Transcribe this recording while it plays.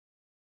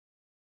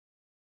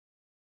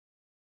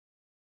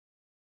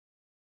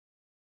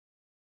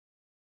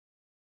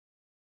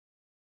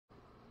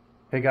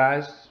Hey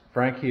guys,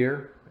 Frank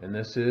here, and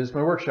this is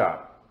my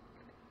workshop.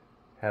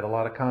 Had a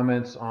lot of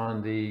comments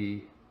on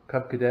the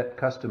Cub Cadet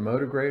custom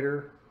motor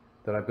grader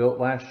that I built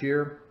last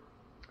year.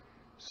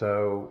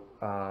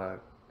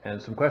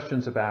 And some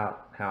questions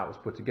about how it was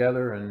put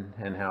together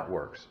and how it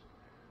works.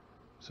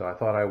 So I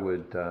thought I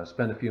would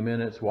spend a few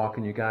minutes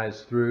walking you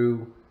guys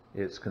through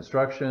its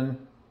construction,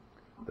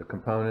 the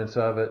components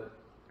of it,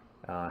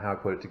 how I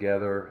put it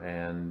together,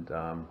 and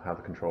how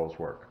the controls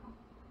work.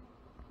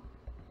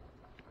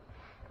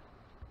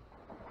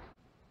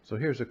 So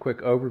here's a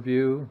quick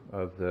overview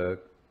of the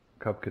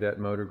Cub Cadet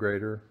motor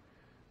grader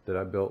that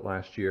I built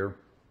last year.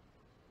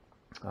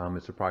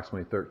 It's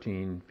approximately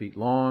 13 feet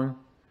long.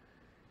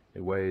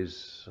 It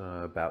weighs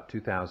about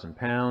 2,000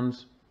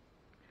 pounds.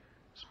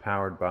 It's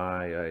powered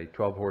by a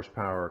 12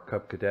 horsepower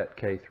Cub Cadet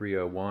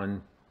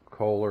K301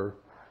 Kohler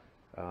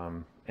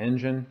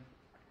engine,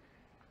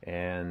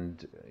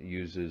 and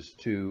uses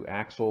two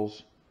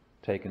axles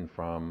taken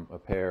from a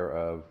pair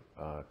of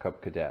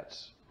Cub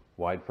Cadets,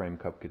 wide frame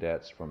Cub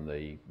Cadets from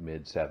the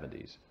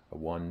mid-70s,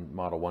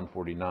 model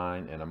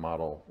 149 and a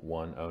model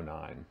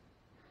 109.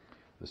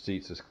 The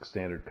seat's a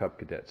standard Cub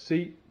Cadet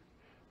seat.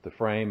 The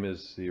frame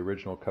is the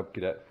original Cub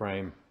Cadet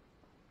frame,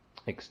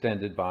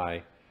 extended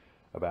by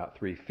about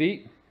 3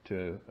 feet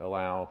to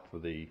allow for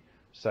the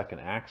second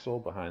axle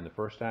behind the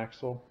first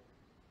axle.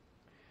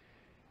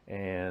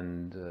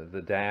 And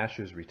the dash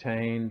is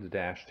retained, the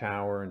dash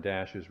tower and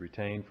dash is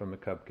retained from the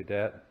Cub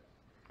Cadet.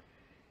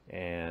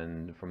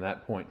 And from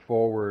that point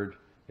forward,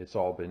 it's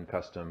all been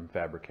custom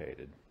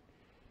fabricated.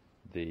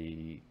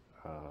 The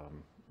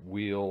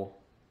wheel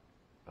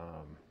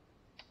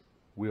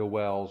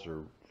wells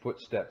or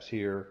footsteps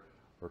here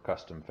are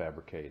custom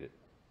fabricated.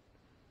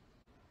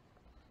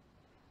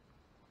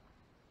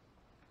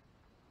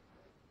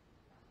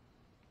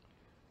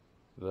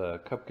 The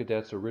Cub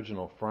Cadet's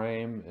original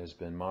frame has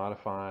been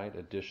modified.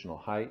 Additional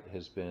height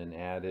has been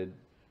added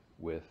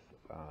with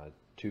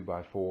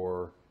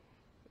 2x4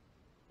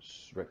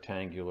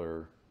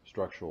 rectangular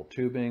structural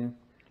tubing,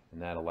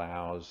 and that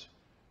allows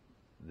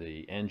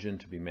the engine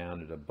to be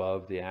mounted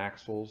above the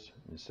axles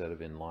instead of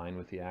in line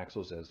with the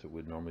axles as it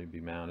would normally be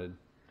mounted.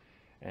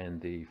 And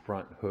the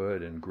front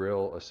hood and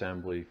grille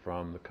assembly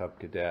from the Cub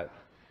Cadet,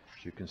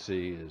 as you can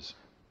see, is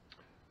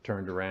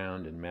turned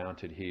around and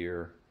mounted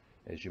here,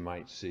 as you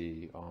might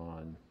see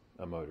on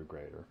a motor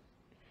grader.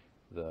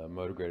 The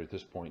motor grader at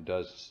this point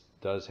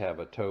does have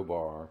a tow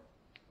bar,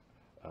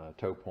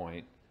 tow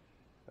point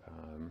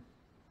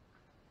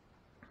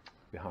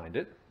behind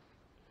it,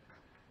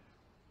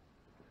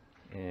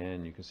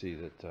 and you can see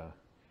that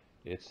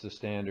it's the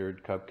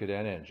standard Cub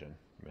Cadet engine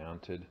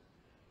mounted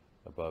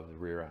above the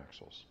rear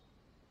axles.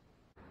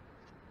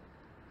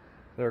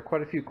 There are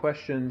quite a few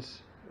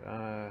questions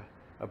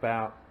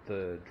about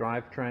the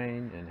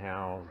drivetrain and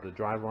how the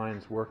drive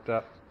lines worked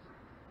up.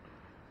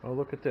 Oh,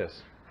 look at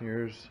this.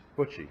 Here's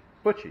Butchie.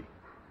 Butchie,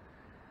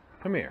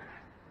 come here.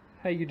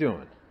 How you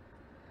doing?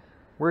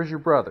 Where's your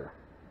brother?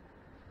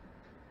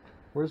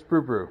 Where's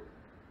Brew Brew?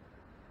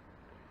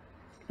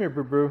 Come here,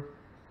 Brew Brew.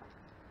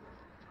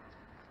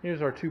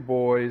 Here's our two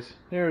boys.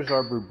 There's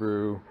our Brew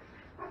Brew.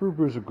 Brew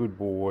Brew's a good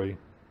boy.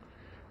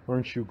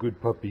 Aren't you a good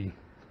puppy?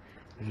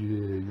 Yeah,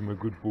 you're my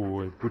good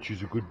boy.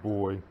 Butchie's a good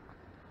boy.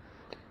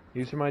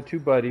 These are my two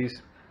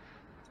buddies.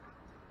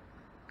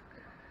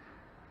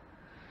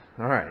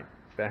 All right,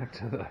 back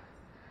to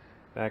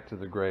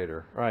the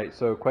grader. All right,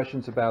 so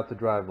questions about the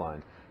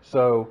driveline.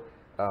 So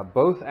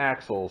both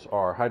axles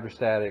are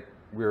hydrostatic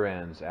rear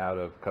ends out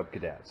of Cub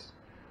Cadets.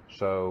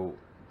 So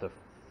the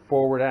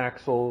forward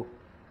axle,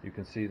 you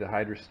can see the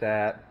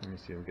hydrostat. Let me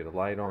see if we can get a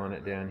light on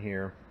it down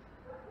here.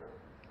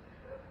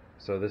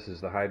 So this is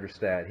the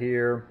hydrostat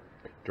here.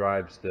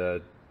 Drives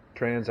the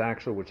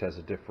transaxle, which has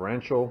a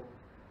differential.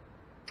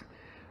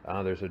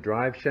 There's a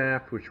drive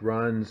shaft which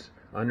runs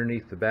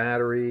underneath the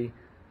battery,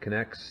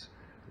 connects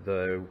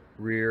the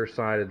rear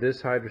side of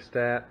this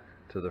hydrostat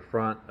to the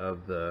front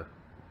of the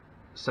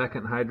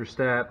second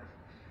hydrostat.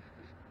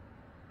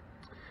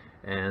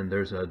 And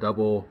there's a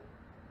double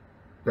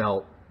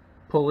belt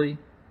pulley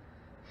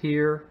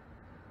here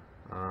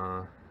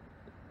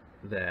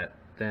that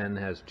then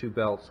has two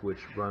belts which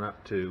run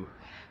up to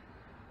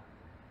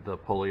the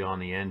pulley on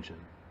the engine,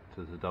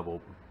 to the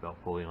double belt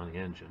pulley on the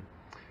engine.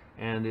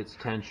 And it's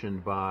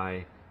tensioned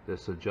by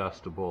this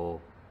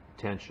adjustable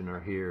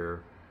tensioner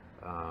here.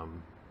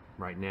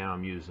 Right now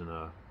I'm using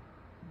a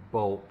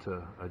bolt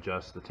to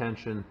adjust the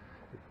tension.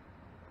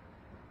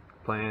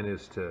 The plan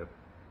is to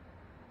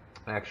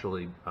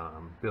actually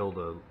build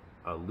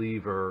a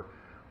lever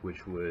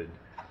which would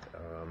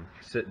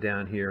sit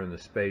down here in the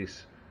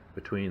space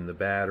between the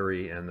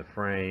battery and the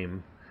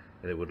frame,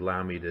 and it would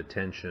allow me to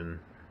tension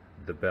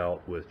the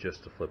belt with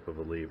just a flip of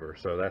a lever.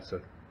 So that's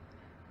the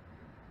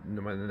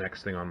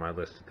next thing on my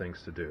list of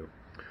things to do.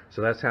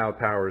 So that's how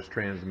power is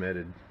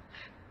transmitted,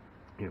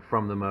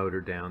 from the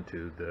motor down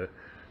to the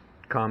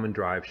common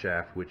drive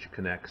shaft, which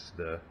connects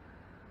the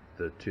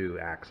two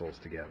axles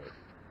together.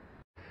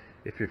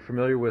 If you're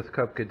familiar with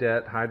Cub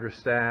Cadet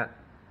hydrostats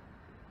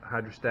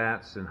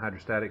and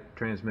hydrostatic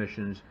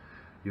transmissions,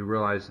 you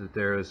realize that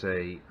there is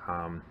a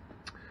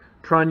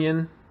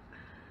trunnion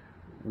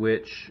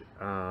which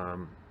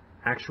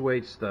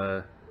actuates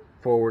the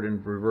forward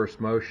and reverse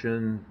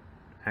motion,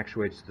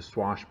 actuates the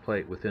swash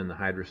plate within the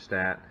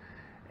hydrostat,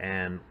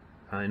 and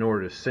in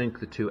order to sync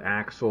the two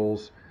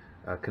axles,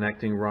 a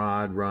connecting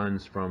rod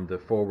runs from the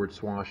forward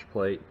swash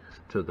plate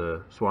to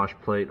the swash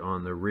plate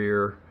on the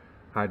rear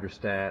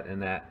hydrostat,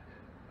 and that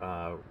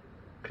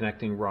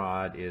connecting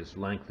rod is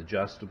length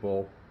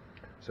adjustable,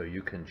 so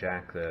you can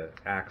jack the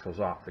axles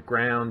off the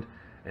ground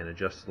and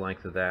adjust the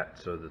length of that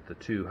so that the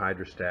two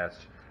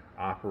hydrostats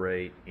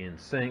operate in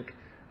sync.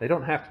 They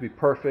don't have to be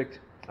perfect.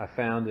 I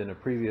found in a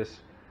previous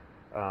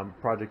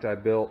project I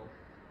built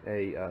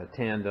a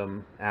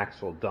tandem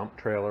axle dump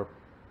trailer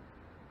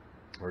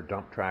or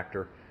dump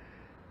tractor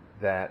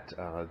that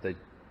the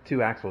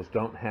two axles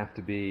don't have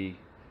to be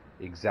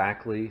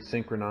exactly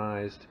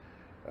synchronized.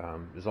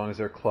 As long as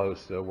they're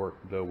close, they'll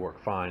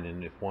work fine,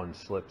 and if one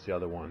slips, the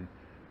other one,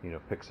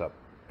 picks up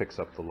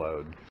the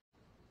load.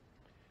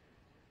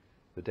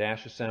 The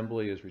dash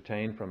assembly is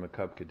retained from a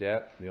Cub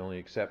Cadet, the only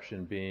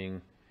exception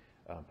being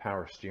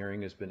power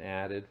steering has been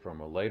added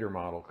from a later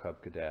model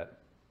Cub Cadet,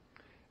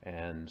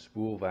 and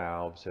spool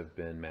valves have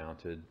been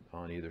mounted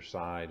on either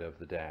side of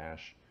the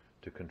dash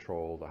to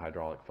control the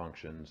hydraulic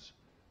functions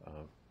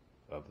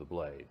of the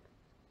blade.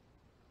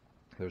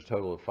 There's a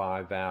total of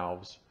 5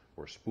 valves,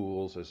 or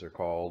spools as they're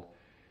called.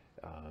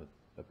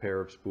 A pair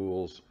of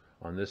spools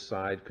on this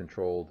side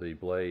control the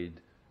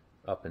blade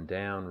up and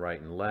down,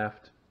 right and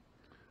left.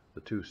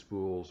 The 2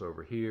 spools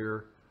over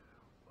here,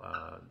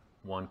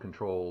 one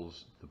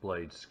controls the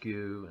blade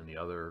skew and the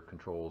other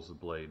controls the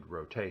blade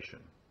rotation.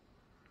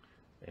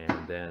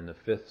 And then the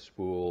 5th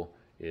spool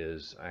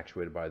is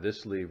actuated by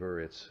this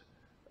lever. It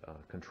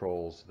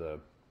controls the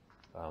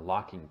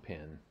locking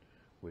pin,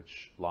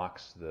 which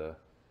locks the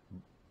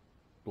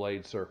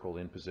blade circle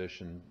in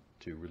position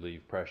to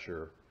relieve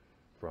pressure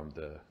from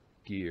the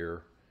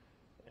gear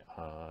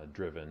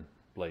driven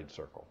blade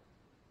circle.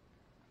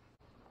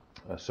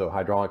 So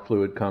hydraulic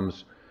fluid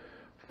comes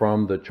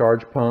from the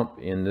charge pump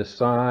in this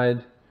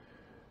side,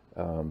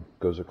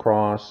 goes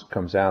across,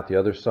 comes out the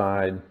other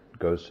side,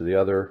 goes to the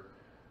other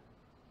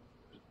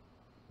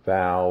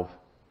valve,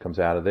 comes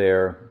out of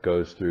there,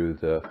 goes through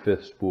the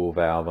 5th spool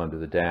valve under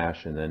the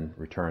dash, and then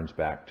returns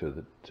back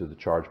to the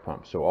charge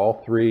pump. So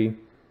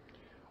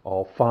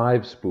all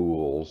 5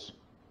 spools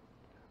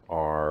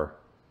are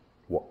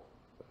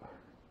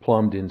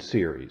plumbed in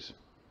series,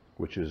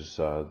 which is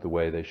the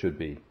way they should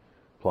be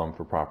plumbed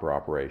for proper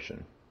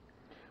operation.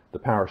 The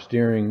power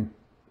steering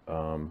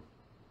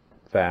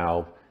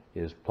valve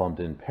is plumbed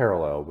in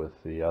parallel with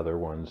the other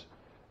ones.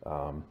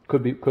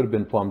 Could have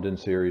been plumbed in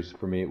series.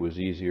 For me, it was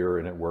easier,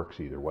 and it works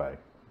either way.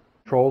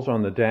 Controls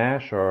on the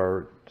dash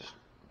are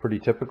pretty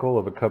typical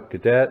of a Cub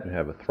Cadet. We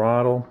have a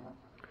throttle,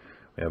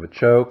 we have a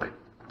choke,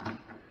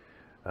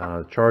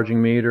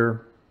 charging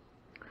meter,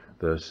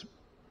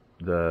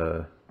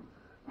 the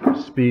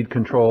speed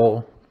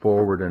control,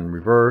 forward and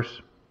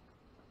reverse,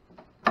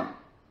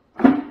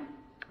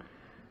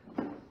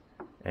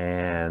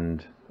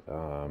 and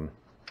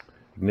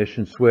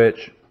ignition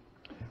switch,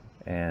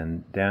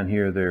 and down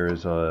here there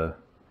is a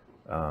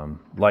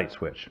light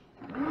switch.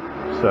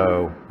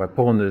 So by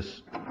pulling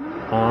this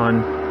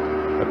on,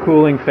 a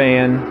cooling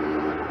fan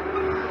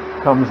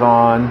comes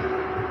on,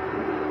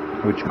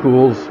 which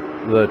cools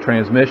the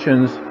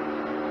transmissions.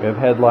 We have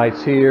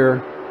headlights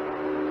here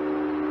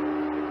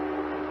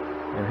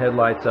and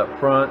headlights up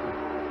front.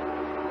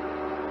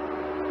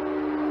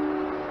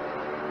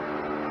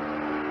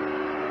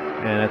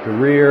 And at the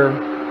rear,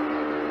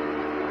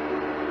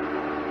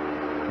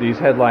 these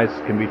headlights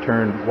can be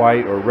turned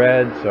white or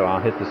red, so I'll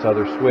hit this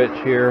other switch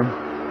here.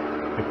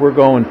 If we're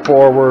going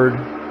forward,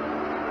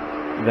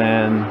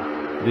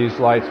 then these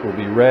lights will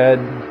be red,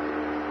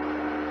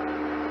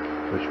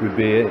 which would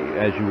be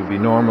as you would be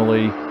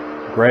normally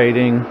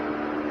grading.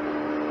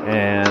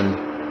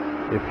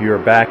 And if you're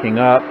backing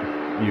up,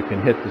 you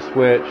can hit the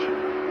switch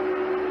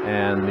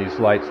and these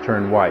lights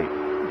turn white,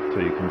 so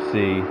you can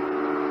see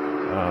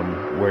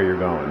where you're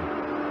going.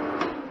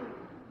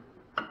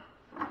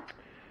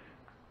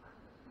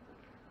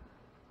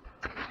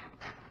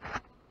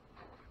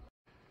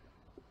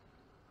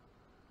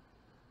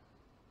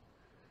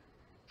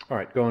 All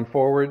right, going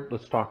forward,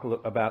 let's talk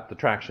about the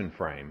traction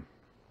frame.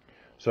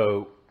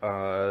 So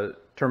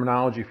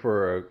terminology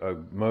for a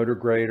motor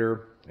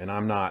grader, and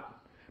I'm not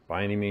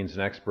by any means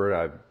an expert.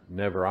 I've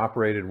never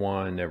operated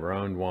one, never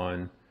owned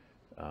one,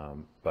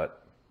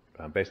 but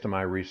based on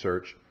my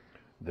research,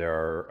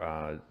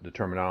 the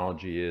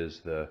terminology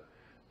is the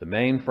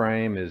main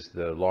frame is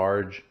the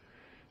large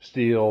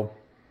steel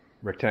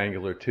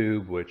rectangular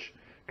tube which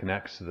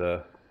connects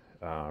the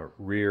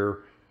rear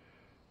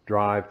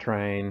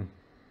drivetrain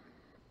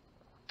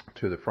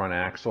to the front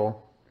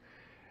axle,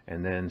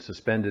 and then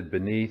suspended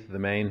beneath the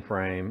main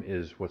frame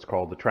is what's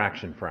called the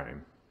traction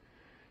frame.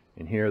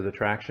 And here the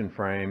traction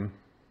frame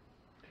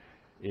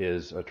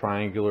is a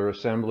triangular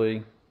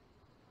assembly.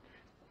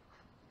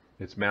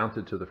 It's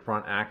mounted to the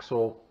front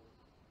axle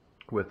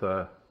with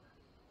a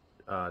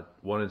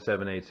 1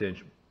 7/8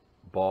 inch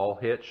ball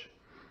hitch,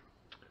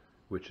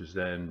 which is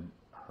then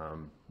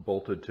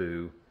bolted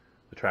to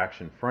the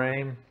traction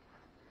frame.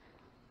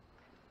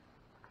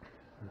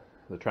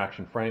 The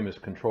traction frame is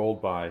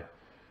controlled by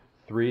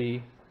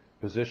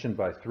positioned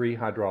by three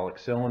hydraulic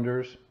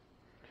cylinders.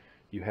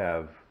 You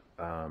have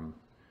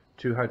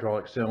two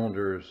hydraulic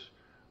cylinders,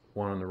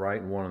 one on the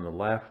right and one on the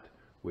left,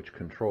 which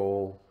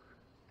control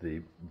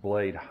the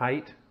blade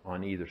height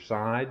on either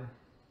side.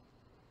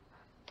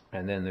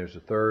 And then there's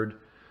a third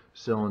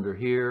cylinder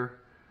here,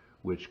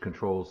 which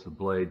controls the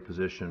blade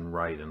position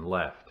right and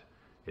left.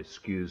 It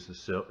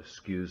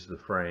skews the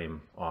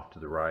frame off to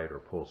the right or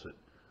pulls it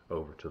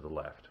over to the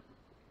left.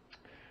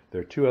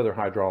 There are two other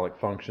hydraulic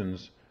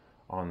functions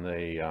on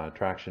the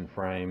traction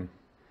frame.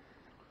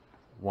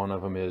 One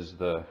of them is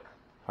the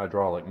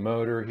hydraulic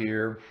motor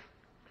here.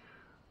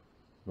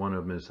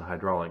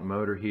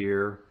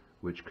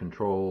 Which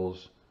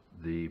controls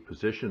the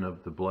position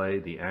of the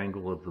blade, the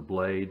angle of the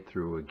blade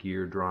through a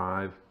gear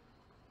drive.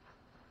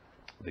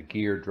 The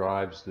gear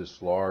drives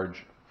this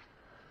large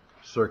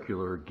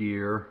circular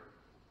gear.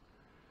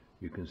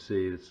 You can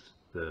see it's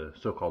the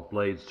so-called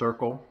blade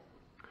circle.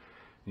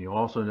 And you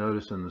also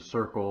notice in the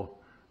circle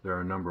there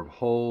are a number of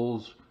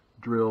holes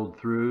drilled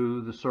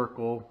through the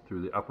circle,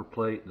 through the upper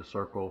plate, the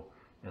circle,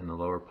 and the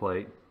lower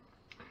plate.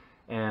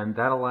 And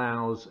that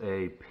allows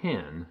a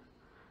pin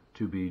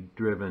to be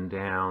driven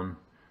down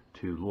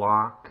to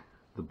lock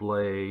the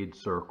blade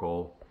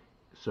circle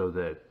so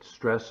that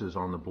stresses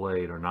on the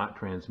blade are not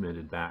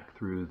transmitted back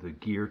through the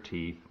gear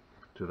teeth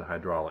to the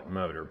hydraulic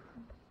motor.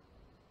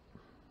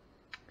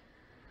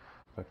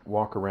 If I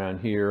walk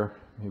around here,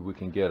 maybe we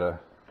can get a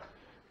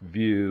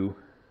view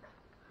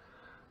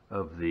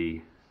of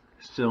the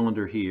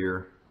cylinder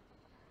here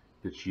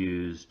that's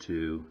used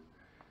to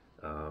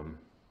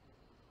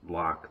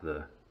lock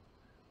the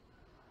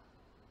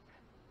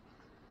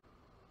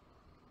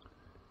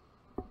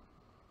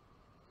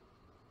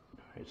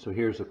So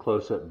here's a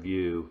close-up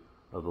view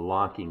of the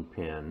locking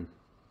pin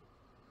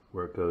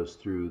where it goes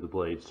through the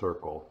blade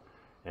circle,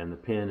 and the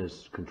pin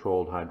is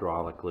controlled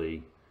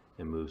hydraulically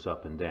and moves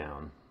up and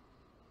down.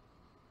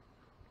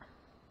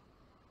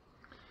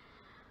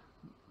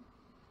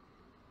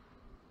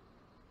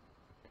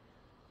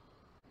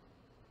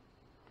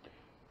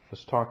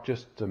 Let's talk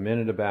just a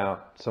minute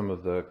about some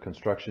of the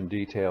construction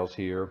details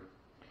here.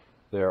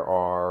 There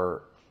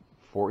are,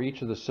 for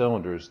each of the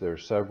cylinders, there are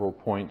several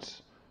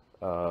points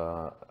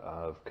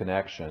of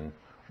connection.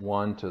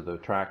 One to the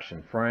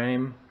traction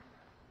frame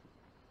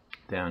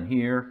down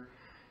here,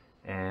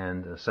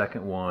 and the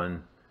second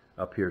one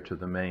up here to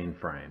the main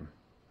frame.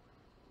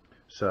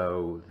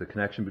 So the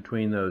connection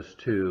between those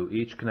two,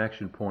 each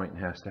connection point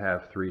has to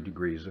have 3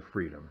 degrees of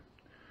freedom.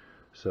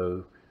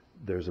 So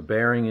there's a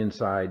bearing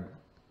inside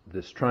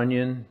this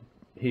trunnion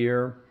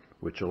here,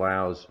 which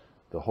allows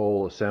the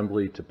whole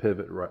assembly to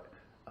pivot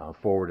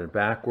forward and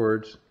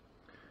backwards.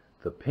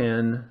 The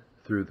pin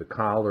through the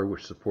collar,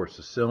 which supports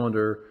the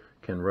cylinder,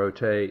 can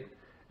rotate,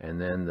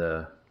 and then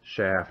the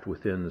shaft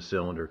within the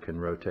cylinder can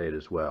rotate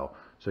as well.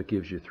 So it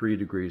gives you 3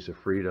 degrees of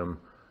freedom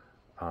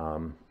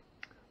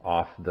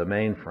off the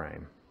main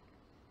frame.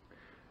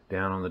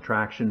 Down on the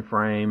traction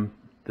frame,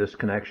 this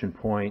connection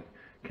point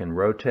can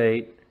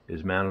rotate,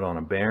 is mounted on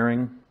a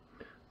bearing.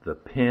 The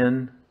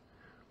pin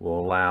will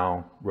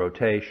allow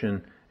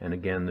rotation, and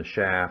again the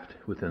shaft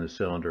within the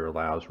cylinder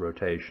allows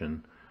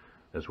rotation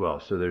as well.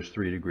 So there's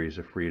 3 degrees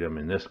of freedom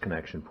in this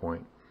connection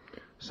point.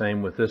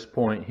 Same with this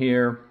point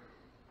here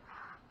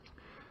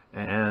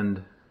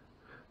and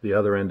the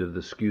other end of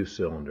the skew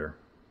cylinder.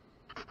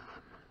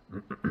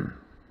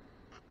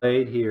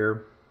 Blade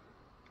here,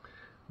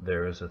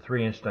 there is a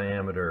 3-inch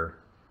diameter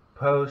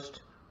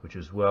post which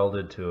is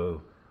welded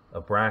to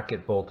a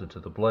bracket bolted to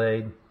the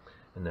blade,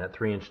 and that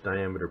 3-inch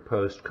diameter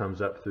post comes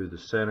up through the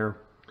center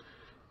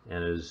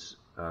and is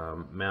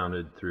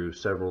mounted through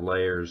several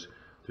layers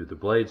through the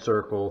blade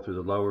circle, through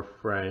the lower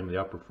frame, the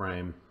upper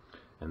frame,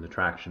 and the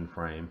traction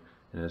frame,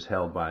 and is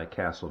held by a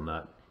castle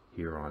nut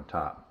here on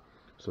top.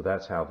 So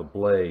that's how the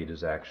blade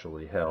is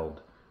actually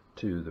held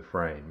to the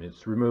frame.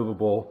 It's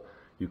removable.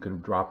 You can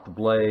drop the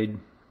blade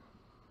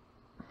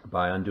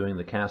by undoing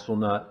the castle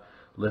nut,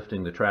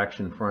 lifting the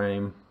traction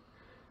frame,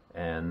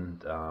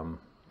 and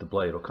the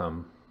blade will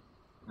come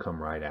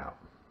right out.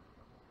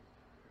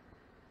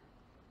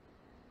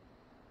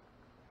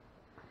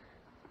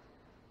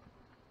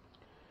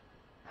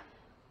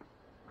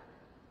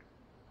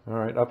 All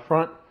right, up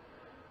front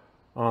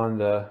on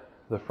the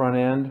front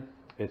end,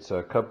 it's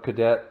a Cub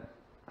Cadet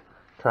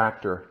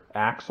tractor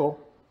axle.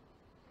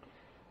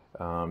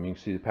 You can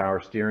see the power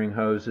steering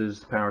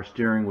hoses. The power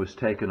steering was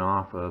taken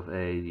off of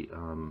a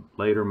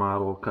later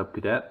model Cub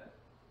Cadet,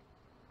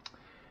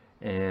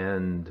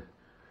 and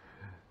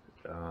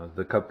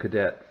the Cub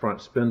Cadet front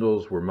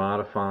spindles were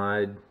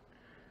modified,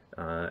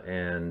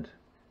 and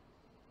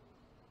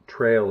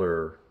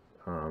trailer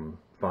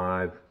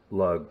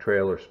 5-lug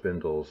trailer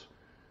spindles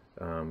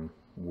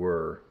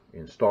were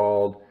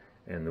installed,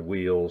 and the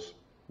wheels,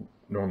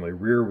 normally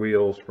rear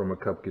wheels from a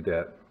Cub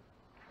Cadet,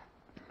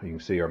 you can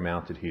see are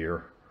mounted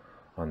here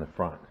on the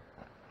front.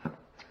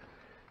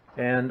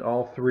 And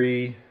all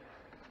three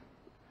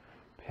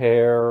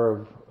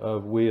pair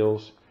of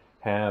wheels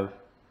have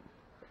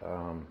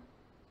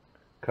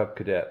Cub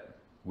Cadet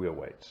wheel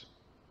weights.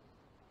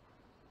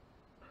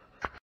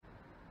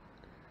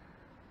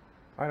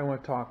 All right, I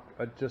want to talk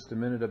just a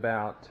minute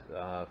about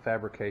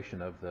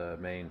fabrication of the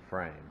main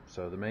frame.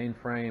 So the main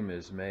frame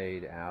is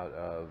made out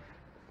of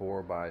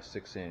 4 by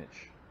 6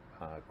 inch,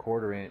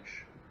 1/4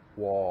 inch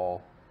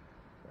wall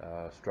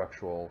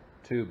structural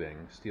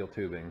tubing, steel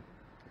tubing,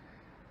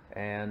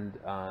 and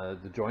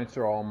the joints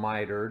are all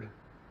mitered,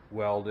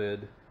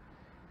 welded,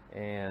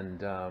 and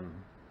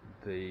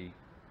the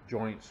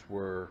joints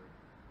were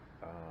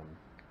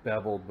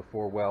beveled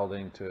before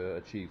welding to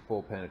achieve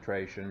full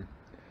penetration.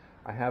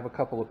 I have a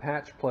couple of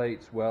patch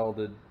plates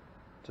welded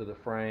to the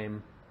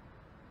frame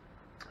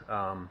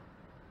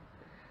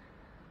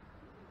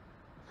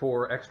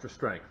for extra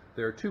strength.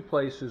 There are two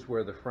places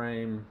where the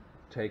frame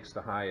takes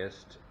the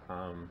highest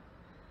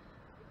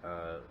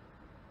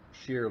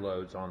shear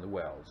loads on the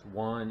welds.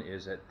 One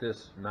is at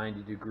this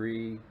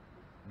 90-degree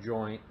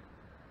joint,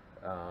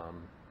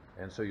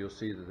 and so you'll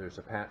see that there's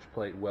a patch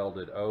plate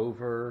welded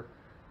over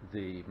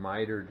the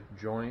mitered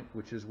joint,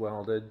 which is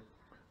welded,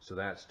 so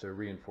that's to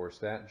reinforce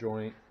that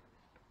joint.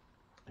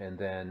 And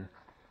then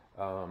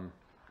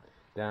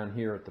down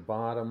here at the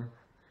bottom,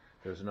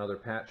 there's another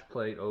patch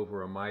plate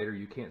over a miter.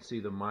 You can't see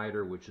the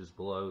miter, which is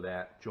below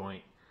that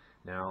joint.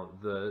 Now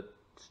the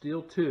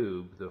steel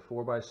tube, the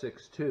 4 by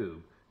 6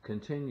 tube,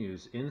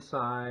 continues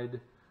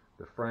inside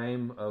the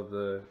frame of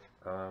the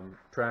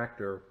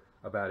tractor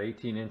about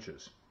 18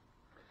 inches.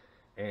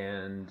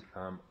 And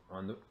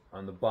on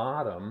the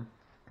bottom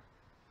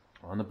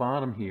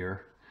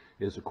here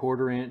is a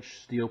 1/4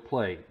 inch steel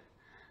plate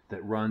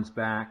that runs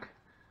back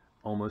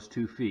almost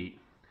 2 feet,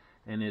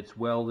 and it's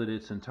welded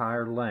its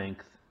entire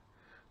length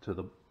to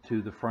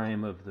the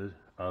frame of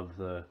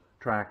the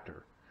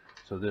tractor.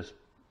 So this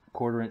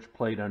 1/4 inch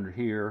plate under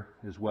here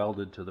is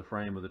welded to the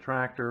frame of the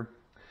tractor,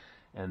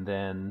 and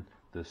then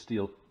this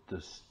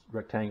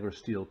rectangular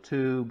steel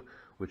tube,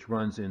 which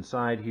runs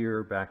inside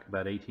here back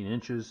about 18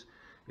 inches,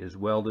 is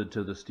welded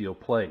to the steel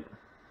plate.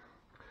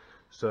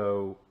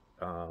 So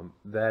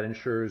that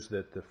ensures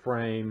that the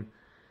frame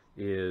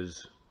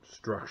is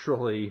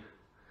structurally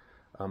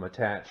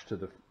attached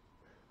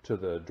to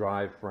the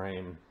drive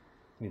frame,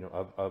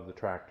 of the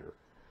tractor.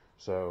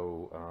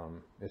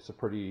 So it's a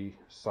pretty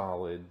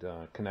solid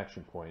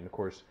connection point. And of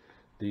course,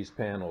 these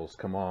panels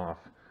come off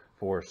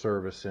for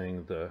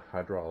servicing the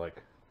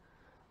hydraulic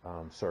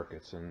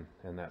circuits and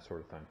that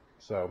sort of thing.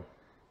 So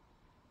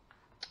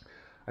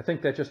I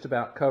think that just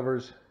about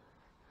covers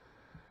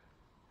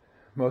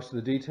most of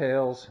the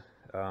details.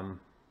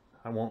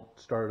 I won't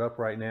start it up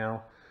right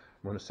now.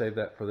 I'm going to save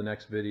that for the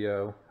next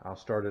video. I'll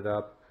start it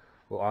up.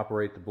 We'll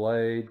operate the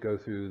blade, go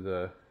through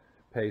the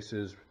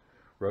paces,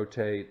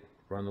 rotate,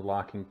 run the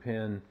locking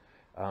pin.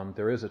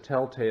 There is a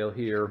telltale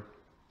here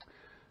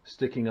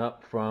sticking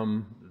up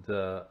from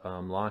the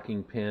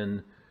locking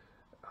pin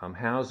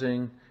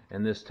housing,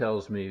 and this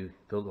tells me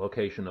the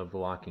location of the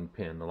locking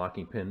pin. The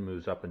locking pin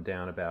moves up and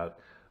down about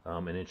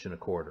 1 1/4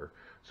 inches.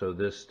 So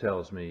this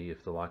tells me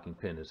if the locking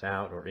pin is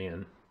out or in,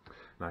 and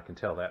I can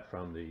tell that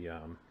from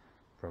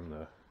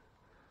the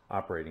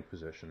operating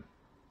position.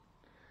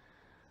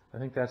 I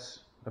think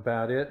that's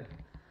about it.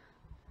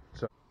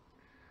 So,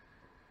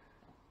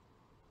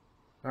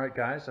 all right,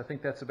 guys, I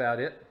think that's about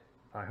it.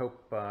 I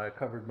hope I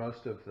covered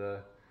most of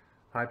the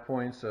high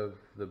points of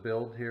the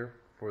build here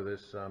for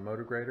this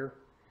motor grader.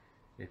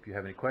 If you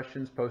have any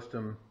questions, post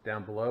them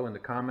down below in the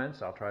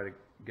comments. I'll try to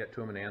get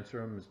to them and answer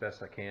them as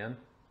best I can.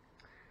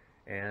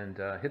 And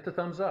hit the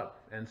thumbs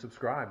up and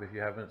subscribe if you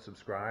haven't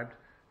subscribed.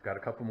 I've got a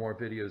couple more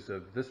videos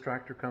of this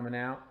tractor coming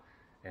out,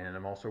 and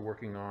I'm also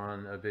working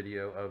on a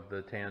video of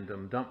the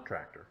tandem dump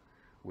tractor,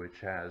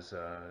 which has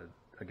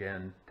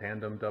again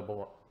tandem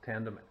double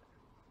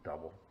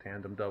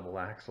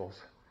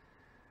axles.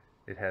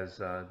 It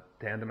has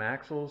tandem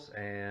axles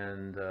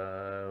and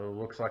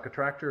looks like a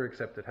tractor,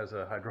 except it has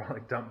a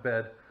hydraulic dump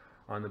bed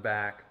on the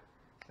back.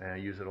 And I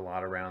use it a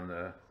lot around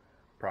the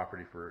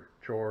property for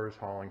chores,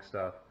 hauling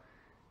stuff,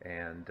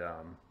 and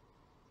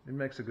it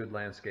makes a good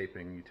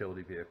landscaping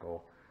utility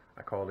vehicle.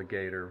 I call it a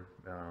gator,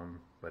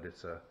 but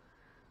it's a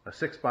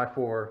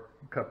 6x4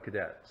 Cub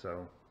Cadet,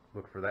 so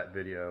look for that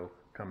video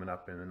coming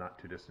up in the not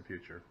too distant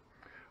future.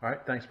 All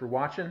right, thanks for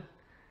watching,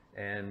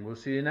 and we'll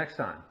see you next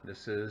time.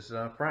 This is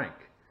Frank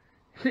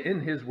in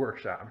his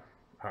workshop.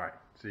 All right,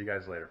 see you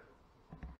guys later.